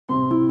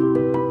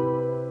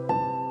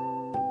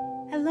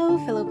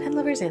Hello, fellow pen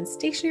lovers and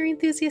stationery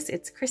enthusiasts.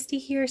 It's Christy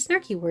here,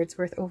 Snarky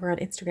Wordsworth over on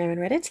Instagram and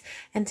Reddit.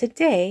 And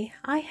today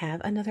I have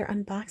another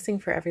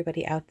unboxing for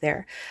everybody out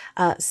there.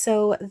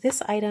 So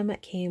this item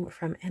came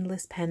from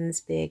Endless Pen's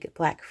big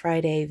Black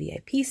Friday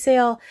VIP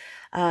sale.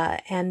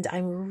 And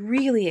I'm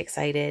really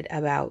excited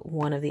about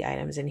one of the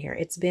items in here.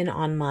 It's been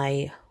on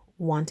my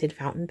wanted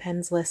fountain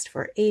pens list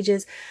for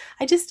ages.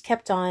 I just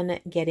kept on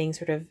getting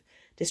sort of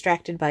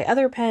distracted by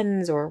other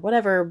pens or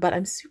whatever, but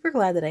I'm super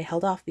glad that I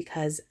held off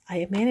because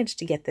I managed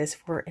to get this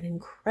for an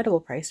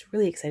incredible price.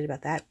 Really excited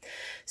about that.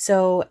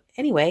 So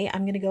anyway,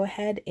 I'm going to go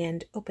ahead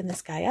and open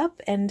this guy up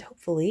and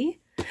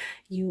hopefully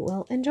you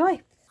will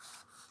enjoy.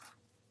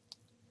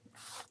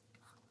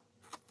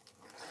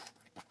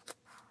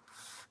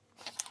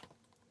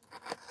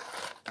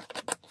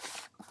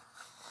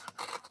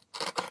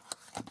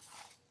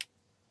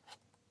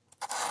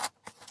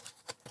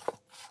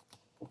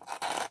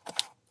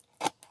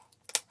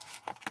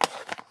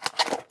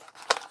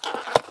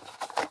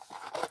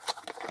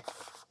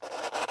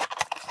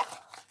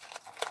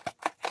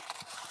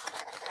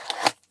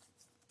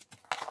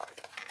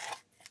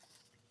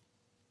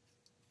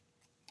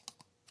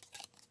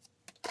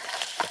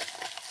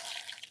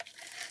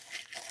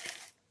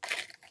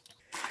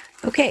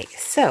 Okay,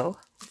 so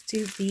let's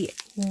do the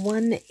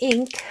one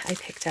ink I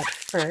picked up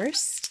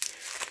first,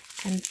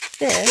 and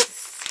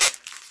this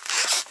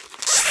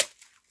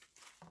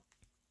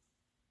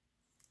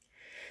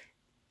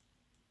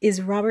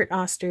is Robert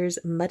Oster's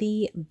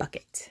Muddy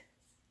Bucket.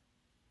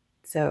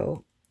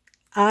 So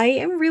I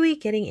am really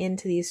getting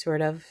into these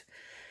sort of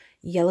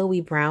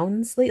yellowy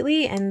browns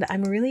lately, and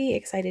I'm really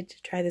excited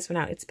to try this one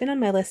out. It's been on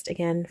my list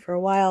again for a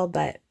while,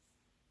 but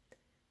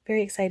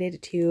very excited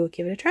to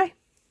give it a try.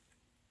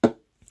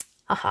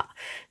 Aha.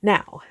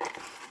 Now,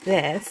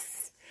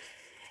 this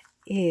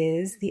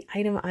is the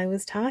item I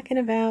was talking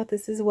about.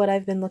 This is what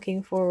I've been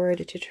looking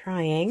forward to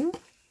trying.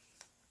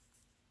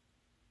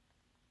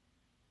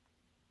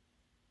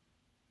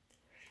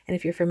 And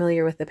if you're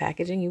familiar with the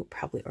packaging, you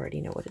probably already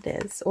know what it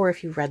is. Or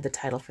if you read the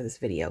title for this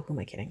video, who am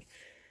I kidding?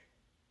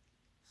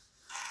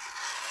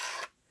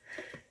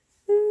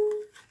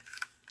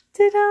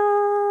 Ta-da!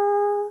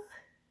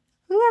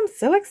 Ooh, I'm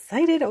so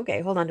excited. Okay,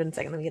 hold on a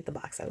second. Let me get the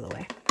box out of the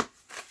way.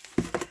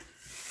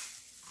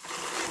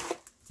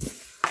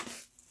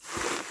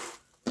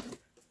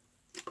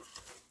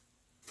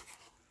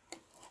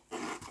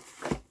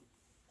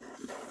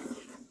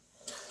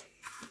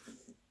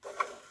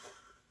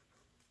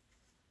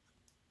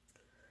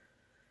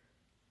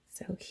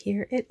 So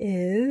here it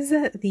is,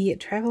 the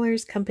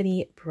Travelers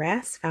Company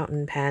Brass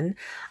Fountain Pen.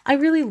 I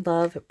really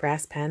love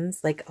brass pens,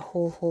 like a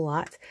whole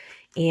lot.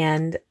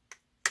 And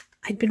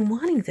I'd been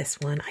wanting this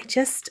one. I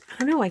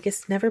don't know, I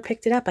just never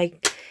picked it up.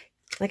 Like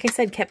I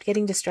said, kept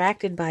getting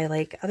distracted by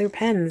like other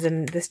pens,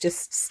 and this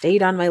just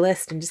stayed on my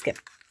list and just kept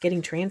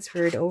getting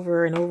transferred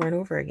over and over and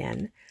over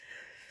again.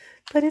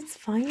 But it's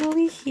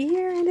finally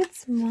here and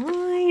it's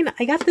mine.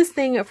 I got this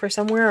thing for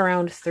somewhere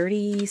around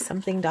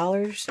 $30-something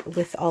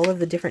with all of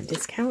the different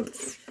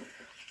discounts.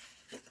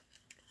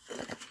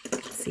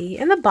 Let's see.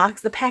 And the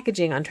box, the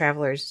packaging on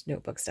Traveler's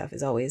notebook stuff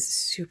is always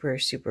super,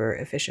 super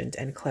efficient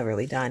and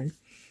cleverly done.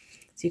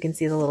 So you can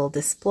see the little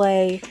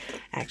display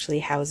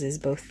actually houses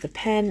both the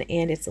pen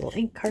and its little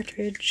ink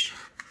cartridge.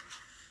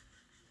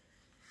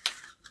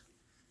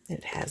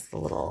 It has the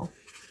little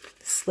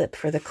slip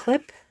for the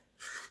clip.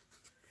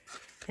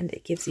 And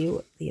it gives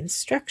you the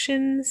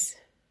instructions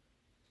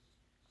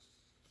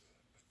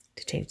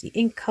to change the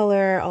ink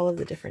color, all of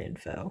the different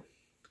info.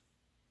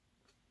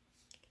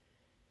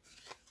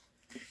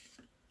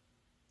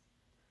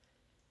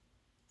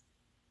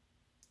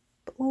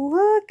 But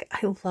look,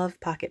 I love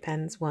pocket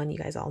pens. One, you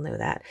guys all know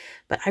that.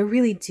 But I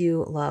really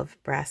do love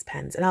brass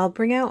pens. And I'll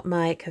bring out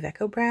my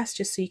Kaweco Brass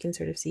just so you can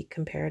sort of see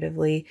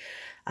comparatively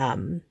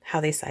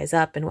how they size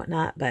up and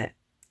whatnot. But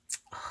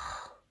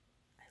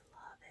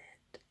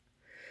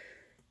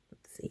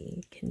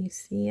can you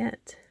see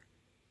it?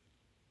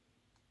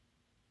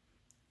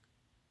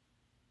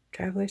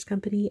 Travelers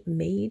Company,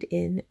 made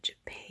in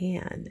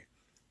Japan.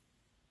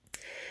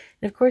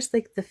 And of course,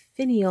 like the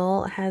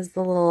finial has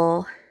the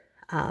little,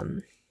 I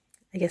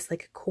guess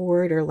like a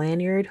cord or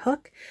lanyard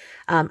hook.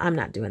 I'm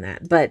not doing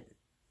that, but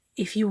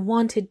if you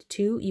wanted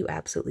to, you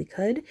absolutely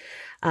could.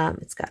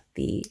 It's got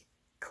the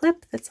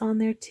clip that's on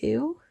there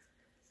too.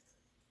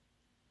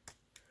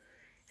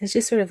 It's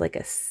just sort of like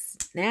a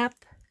snap.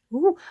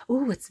 Ooh,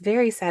 it's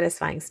very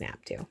satisfying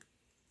snap too.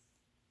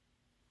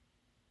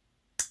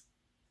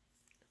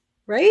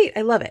 Right?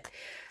 I love it.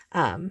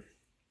 And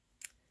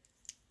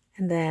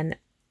then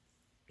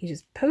you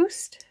just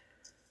post.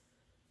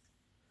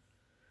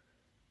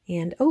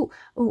 And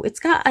it's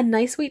got a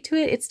nice weight to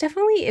it.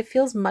 It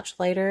feels much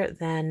lighter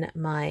than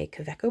my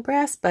Kaweco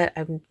Brass, but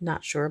I'm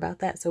not sure about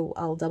that. So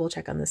I'll double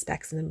check on the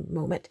specs in a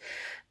moment.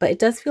 But it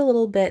does feel a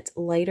little bit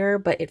lighter,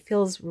 but it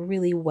feels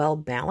really well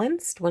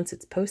balanced once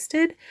it's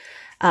posted.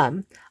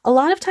 A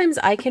lot of times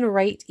I can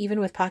write even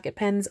with pocket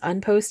pens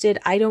unposted.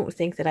 I don't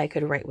think that I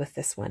could write with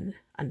this one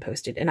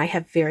unposted. And I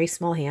have very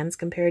small hands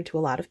compared to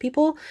a lot of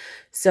people.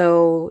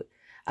 So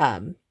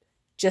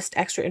just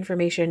extra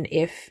information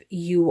if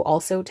you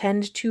also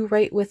tend to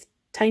write with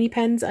tiny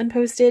pens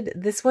unposted.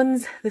 This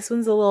one's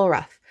a little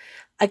rough.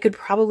 I could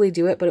probably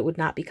do it, but it would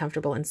not be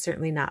comfortable, and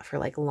certainly not for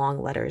like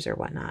long letters or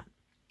whatnot.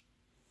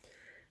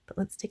 But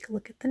let's take a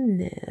look at the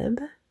nib.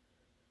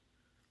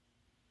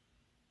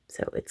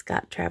 So it's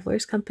got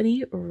Traveler's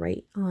Company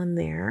right on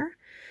there.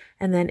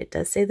 And then it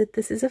does say that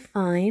this is a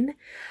fine.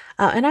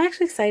 And I'm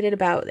actually excited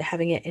about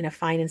having it in a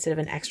fine instead of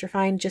an extra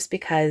fine, just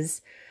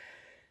because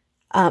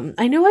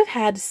I know I've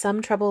had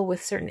some trouble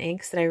with certain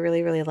inks that I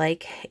really, really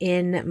like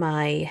in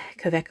my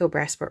Kaweco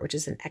Brass Sport, which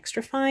is an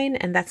extra fine,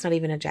 and that's not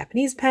even a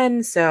Japanese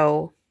pen.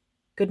 So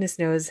goodness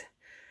knows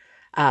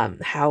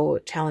how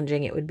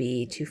challenging it would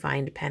be to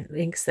find pen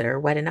inks that are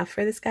wet enough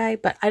for this guy,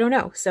 but I don't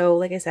know. So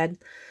like I said,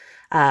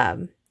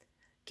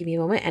 give me a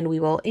moment and we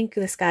will ink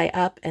this guy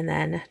up and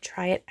then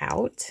try it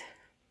out.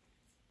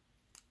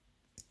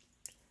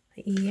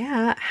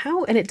 Yeah,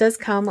 and it does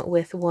come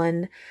with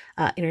one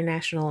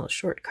international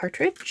short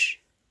cartridge.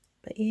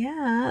 But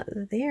yeah,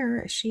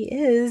 there she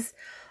is.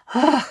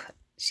 Oh,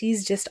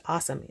 she's just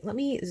awesome. Let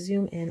me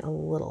zoom in a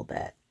little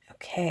bit.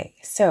 Okay,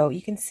 so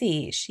you can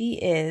see she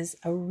is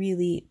a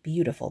really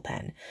beautiful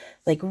pen,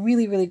 like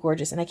really, really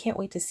gorgeous. And I can't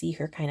wait to see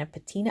her kind of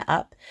patina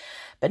up.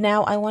 But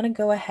now I want to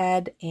go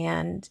ahead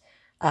and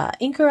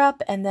ink her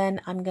up, and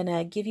then I'm going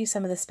to give you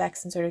some of the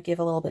specs and sort of give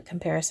a little bit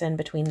comparison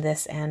between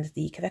this and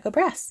the Kaweco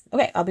Brass.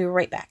 Okay, I'll be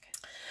right back.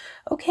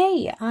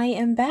 Okay, I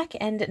am back,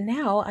 and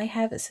now I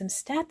have some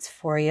stats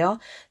for you.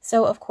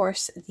 So, of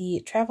course,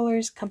 the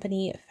Traveler's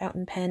Company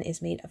fountain pen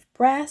is made of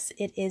brass.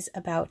 It is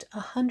about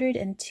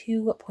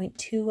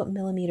 102.2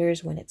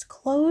 millimeters when it's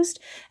closed,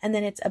 and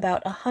then it's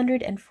about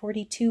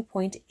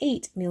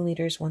 142.8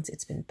 millimeters once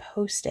it's been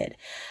posted.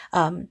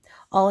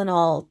 All in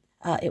all,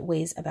 it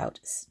weighs about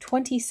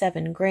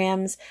 27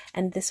 grams,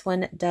 and this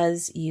one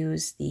does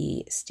use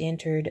the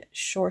standard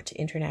short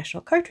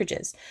international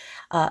cartridges.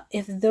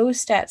 If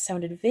those stats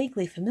sounded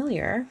vaguely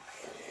familiar,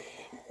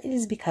 it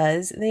is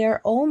because they are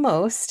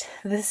almost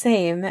the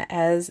same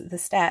as the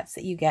stats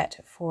that you get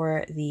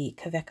for the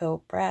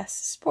Kaweco Brass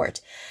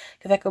Sport.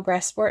 Kaweco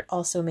Brass Sport,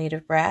 also made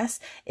of brass.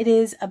 It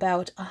is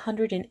about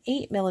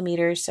 108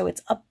 millimeters, so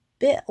it's a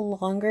bit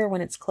longer when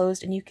it's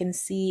closed, and you can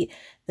see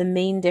the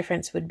main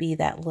difference would be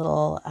that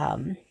little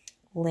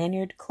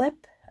lanyard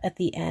clip at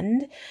the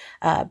end,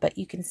 but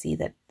you can see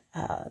that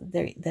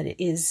that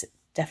it is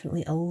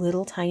definitely a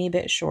little tiny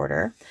bit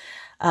shorter.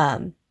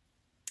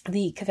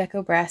 The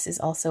Kaweco Brass is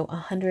also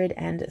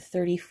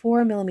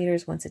 134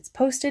 millimeters once it's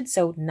posted,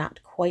 so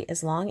not quite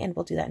as long, and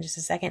we'll do that in just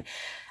a second.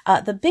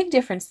 The big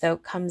difference, though,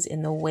 comes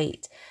in the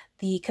weight.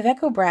 The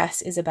Kaweco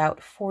Brass is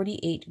about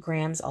 48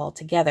 grams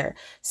altogether.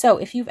 So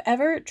if you've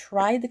ever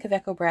tried the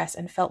Kaweco Brass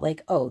and felt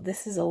like, oh,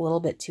 this is a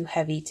little bit too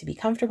heavy to be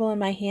comfortable in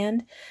my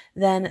hand,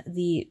 then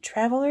the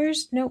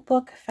Traveler's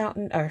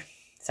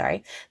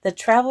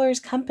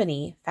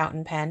Company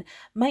fountain pen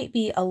might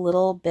be a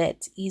little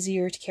bit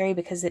easier to carry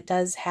because it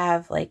does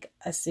have like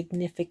a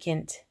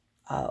significant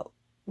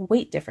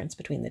weight difference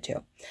between the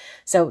two.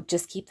 So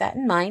just keep that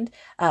in mind.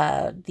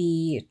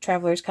 The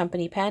Traveler's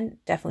Company pen,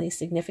 definitely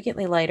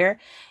significantly lighter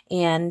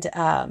and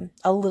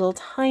a little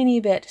tiny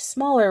bit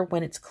smaller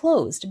when it's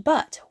closed,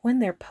 but when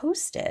they're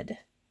posted,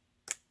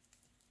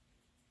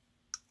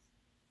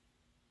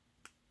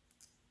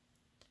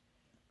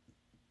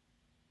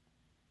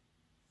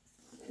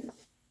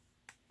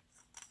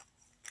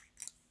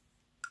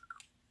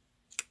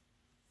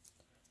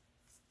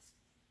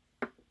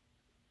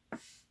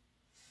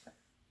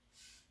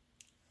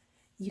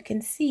 you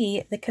can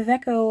see the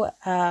Kaweco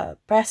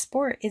Brass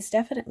Sport is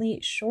definitely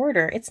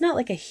shorter. It's not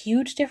like a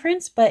huge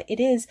difference, but it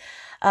is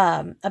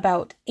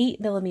about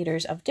 8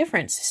 millimeters of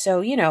difference.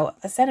 So, you know,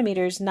 a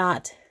centimeter is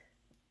not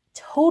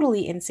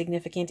totally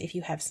insignificant if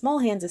you have small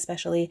hands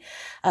especially,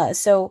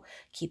 so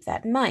keep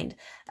that in mind.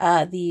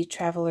 The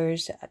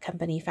Traveler's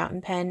Company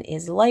fountain pen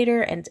is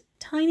lighter and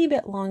tiny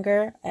bit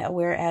longer,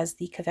 whereas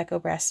the Kaweco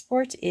Brass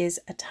Sport is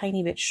a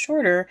tiny bit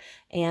shorter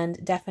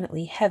and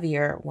definitely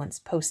heavier once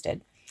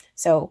posted.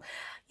 So,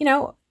 you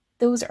know,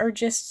 those are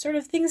just sort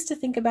of things to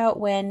think about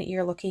when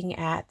you're looking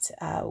at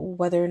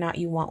whether or not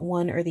you want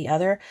one or the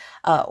other.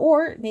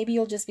 Or maybe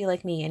you'll just be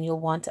like me and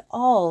you'll want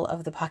all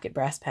of the pocket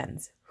brass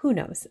pens. Who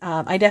knows?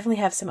 I definitely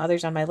have some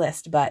others on my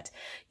list, but,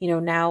 you know,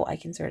 now I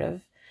can sort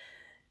of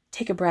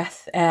take a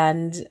breath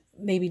and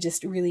maybe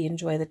just really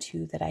enjoy the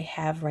two that I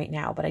have right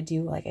now. But I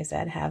do, like I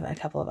said, have a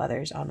couple of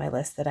others on my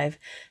list that I've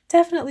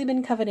definitely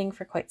been coveting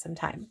for quite some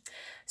time.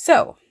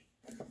 So,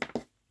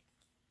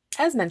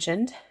 as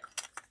mentioned,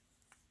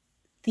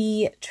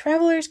 the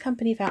Traveler's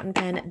Company fountain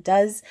pen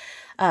does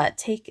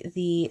take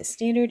the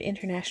standard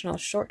international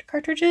short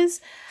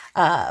cartridges,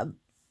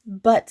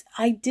 but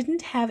I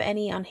didn't have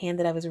any on hand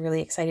that I was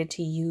really excited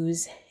to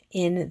use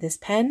in this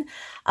pen.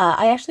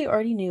 I actually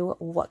already knew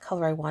what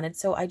color I wanted,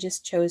 so I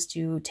just chose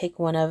to take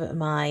one of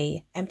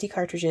my empty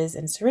cartridges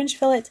and syringe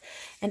fill it,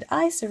 and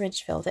I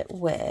syringe filled it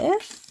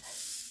with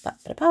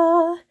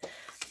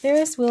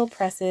Ferris Wheel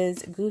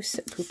Press's Goose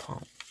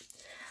Poupon.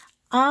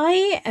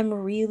 I am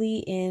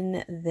really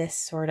in this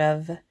sort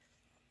of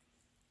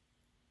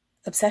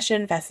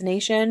obsession,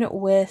 fascination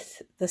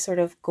with the sort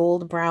of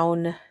gold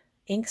brown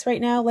inks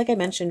right now, like I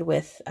mentioned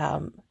with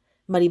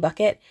Muddy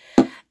Bucket.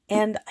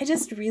 And I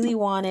just really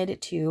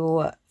wanted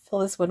to fill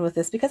this one with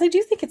this because I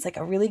do think it's like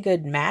a really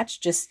good match.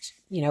 Just,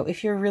 you know,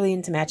 if you're really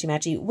into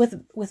matchy-matchy.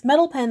 With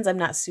metal pens, I'm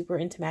not super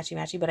into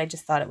matchy-matchy, but I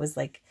just thought it was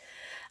like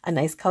a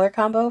nice color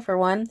combo for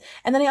one.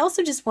 And then I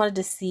also just wanted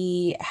to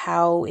see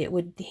how it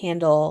would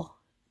handle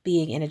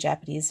being in a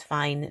Japanese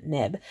fine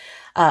nib.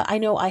 I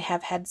know I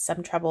have had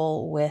some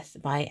trouble with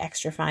my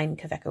extra fine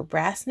Kaweco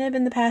Brass nib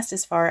in the past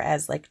as far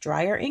as like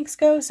drier inks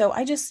go. So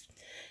I just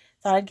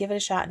thought I'd give it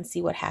a shot and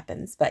see what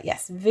happens. But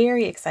yes,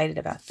 very excited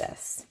about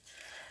this.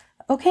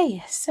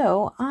 Okay,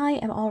 so I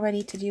am all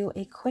ready to do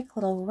a quick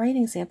little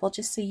writing sample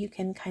just so you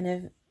can kind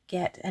of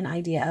get an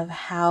idea of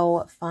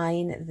how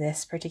fine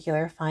this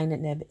particular fine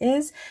nib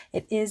is.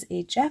 It is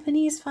a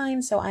Japanese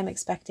fine, so I'm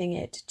expecting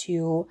it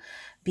to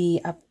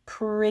be a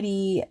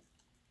pretty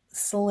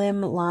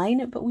slim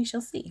line, but we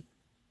shall see.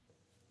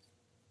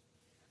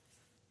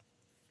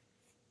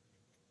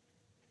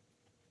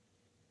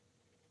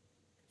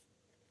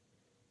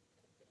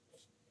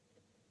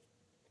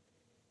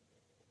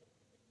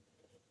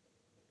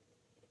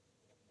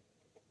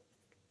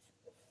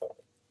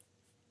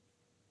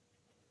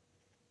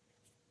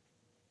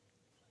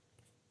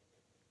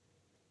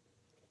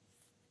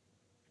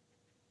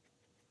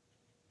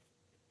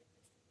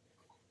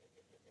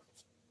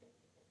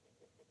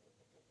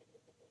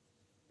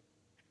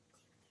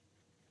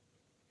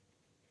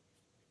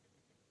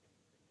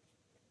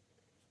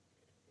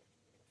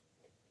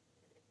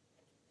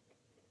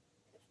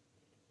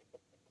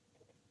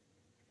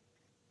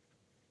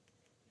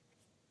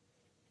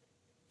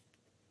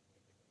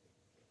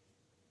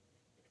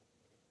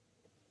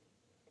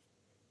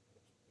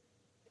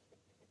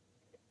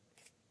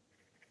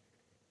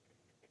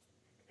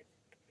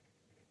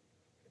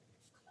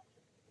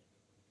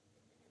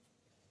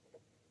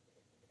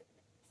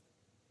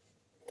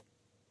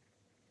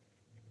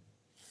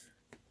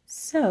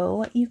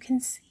 So you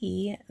can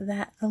see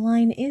that the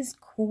line is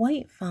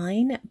quite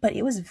fine, but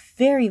it was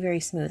very, very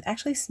smooth,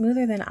 actually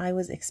smoother than I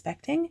was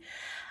expecting.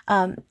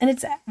 And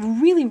it's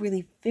really,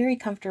 really very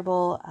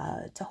comfortable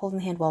to hold in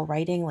the hand while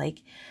writing. Like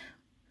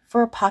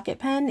for a pocket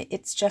pen,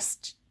 it's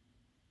just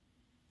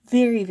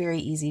very, very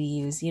easy to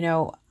use. You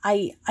know,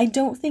 I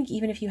don't think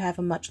even if you have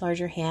a much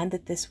larger hand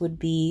that this would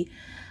be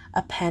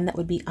a pen that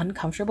would be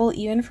uncomfortable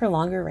even for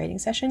longer writing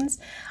sessions.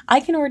 I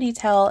can already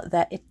tell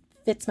that it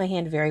fits my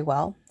hand very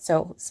well.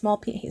 So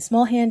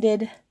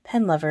small-handed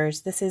pen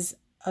lovers, this is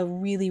a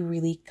really,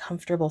 really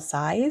comfortable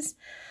size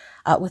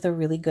with a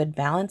really good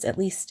balance, at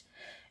least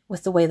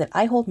with the way that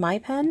I hold my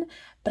pen.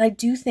 But I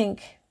do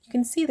think you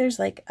can see there's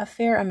like a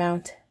fair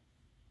amount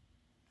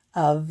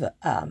of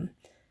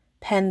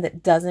pen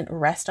that doesn't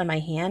rest on my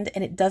hand,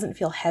 and it doesn't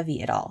feel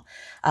heavy at all.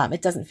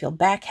 It doesn't feel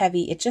back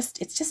heavy. It's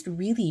just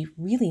really,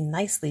 really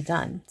nicely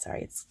done.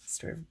 Sorry, it's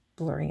sort of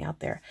blurring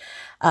out there.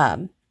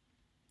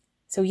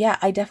 So yeah,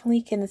 I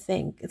definitely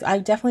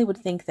would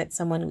think that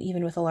someone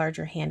even with a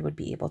larger hand would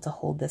be able to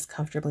hold this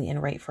comfortably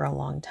and write for a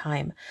long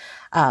time.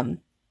 I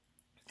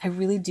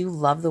really do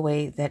love the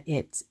way that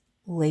it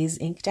lays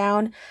ink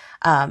down.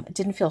 It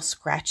didn't feel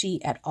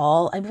scratchy at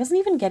all. I wasn't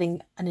even getting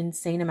an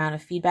insane amount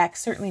of feedback,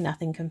 certainly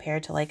nothing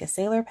compared to like a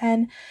Sailor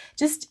pen.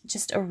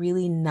 Just a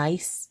really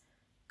nice,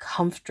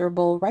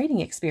 comfortable writing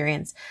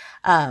experience.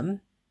 So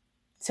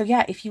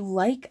yeah, if you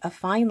like a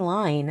fine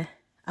line,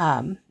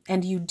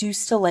 and you do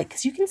still like,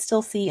 because you can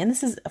still see, and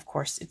this is, of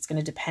course, it's going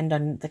to depend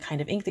on the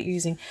kind of ink that you're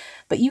using,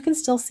 but you can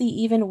still see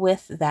even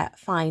with that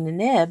fine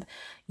nib,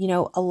 you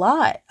know, a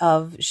lot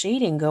of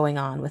shading going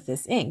on with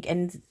this ink.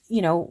 And,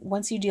 you know,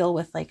 once you deal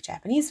with like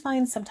Japanese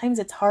fines, sometimes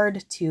it's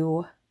hard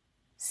to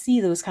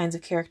see those kinds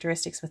of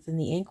characteristics within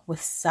the ink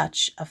with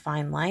such a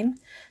fine line.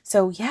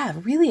 So yeah,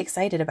 really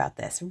excited about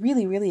this.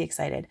 Really, really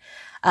excited.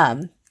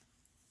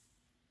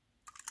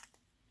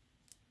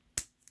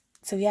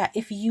 So yeah,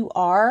 if you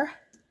are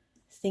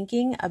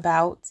thinking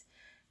about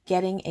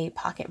getting a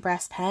pocket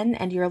brass pen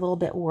and you're a little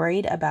bit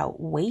worried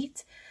about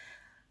weight,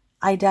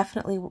 I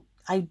definitely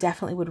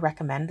would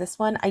recommend this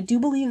one. I do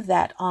believe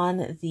that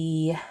on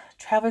the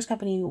Travelers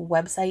Company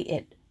website,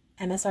 it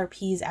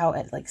MSRP's out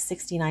at like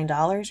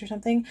 $69 or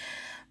something.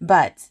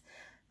 But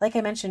like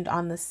I mentioned,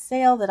 on the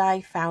sale that I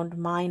found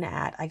mine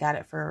at, I got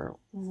it for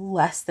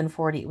less than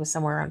 40. It was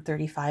somewhere around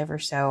 35 or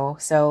so.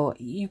 So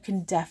you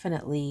can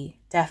definitely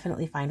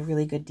find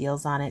really good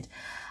deals on it.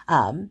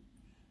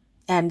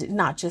 And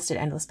not just at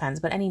Endless Pens,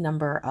 but any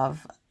number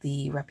of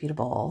the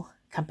reputable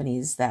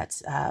companies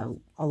that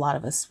a lot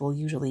of us will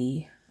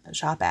usually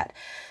shop at.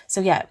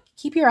 So yeah,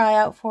 keep your eye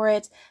out for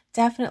it.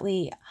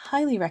 Definitely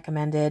highly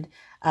recommended.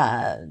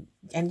 And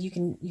you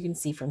can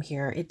see from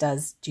here, it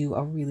does do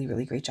a really,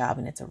 really great job,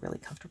 and it's a really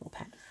comfortable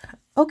pen.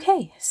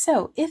 Okay,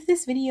 so if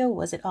this video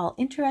was at all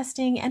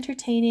interesting,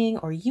 entertaining,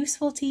 or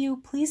useful to you,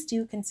 please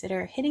do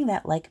consider hitting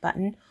that like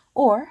button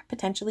or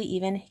potentially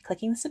even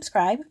clicking the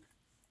subscribe.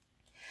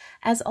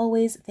 As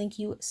always, thank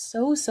you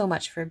so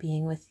much for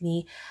being with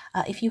me.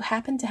 If you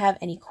happen to have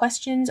any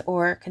questions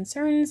or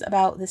concerns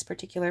about this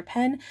particular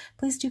pen,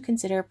 please do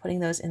consider putting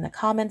those in the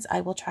comments.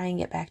 I will try and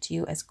get back to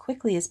you as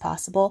quickly as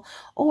possible.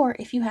 Or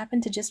if you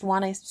happen to just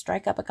want to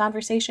strike up a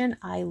conversation,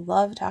 I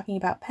love talking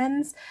about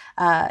pens.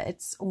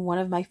 It's one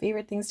of my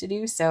favorite things to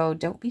do, so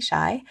don't be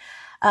shy.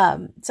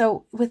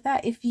 So with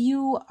that, if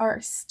you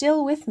are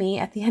still with me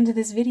at the end of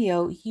this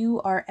video,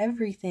 you are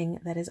everything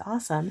that is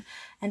awesome,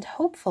 and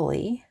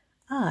hopefully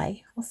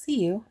I will see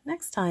you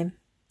next time.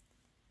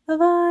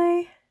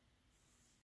 Bye-bye!